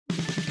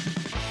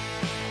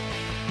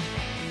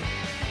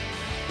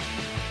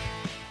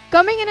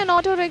Coming in an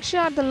auto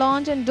rickshaw at the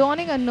launch and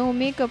donning a no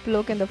makeup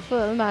look in the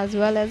film as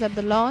well as at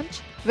the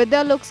launch,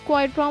 Vidya looks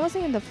quite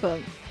promising in the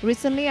film.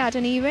 Recently at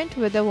an event,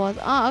 Vidya was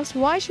asked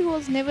why she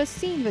was never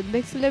seen with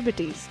big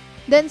celebrities.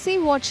 Then see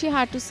what she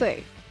had to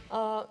say.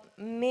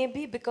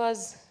 Maybe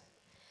because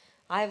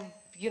I've,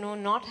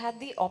 not had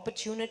the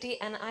opportunity,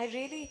 and I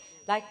really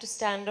like to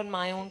stand on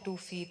my own 2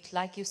 feet.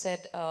 Like you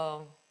said,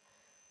 I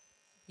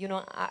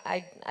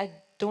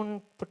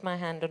don't put my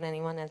hand on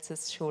anyone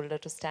else's shoulder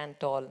to stand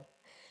tall.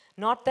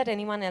 Not that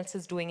anyone else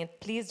is doing it.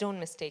 Please don't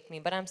mistake me.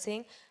 But I'm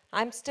saying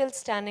I'm still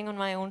standing on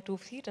my own 2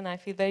 feet, and I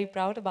feel very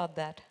proud about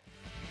that.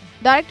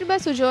 Directed by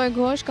Sujoy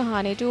Ghosh,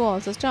 Kahani 2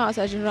 also stars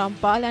Arjun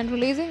Rampal and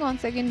releasing on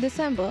 2nd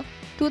December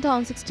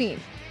 2016.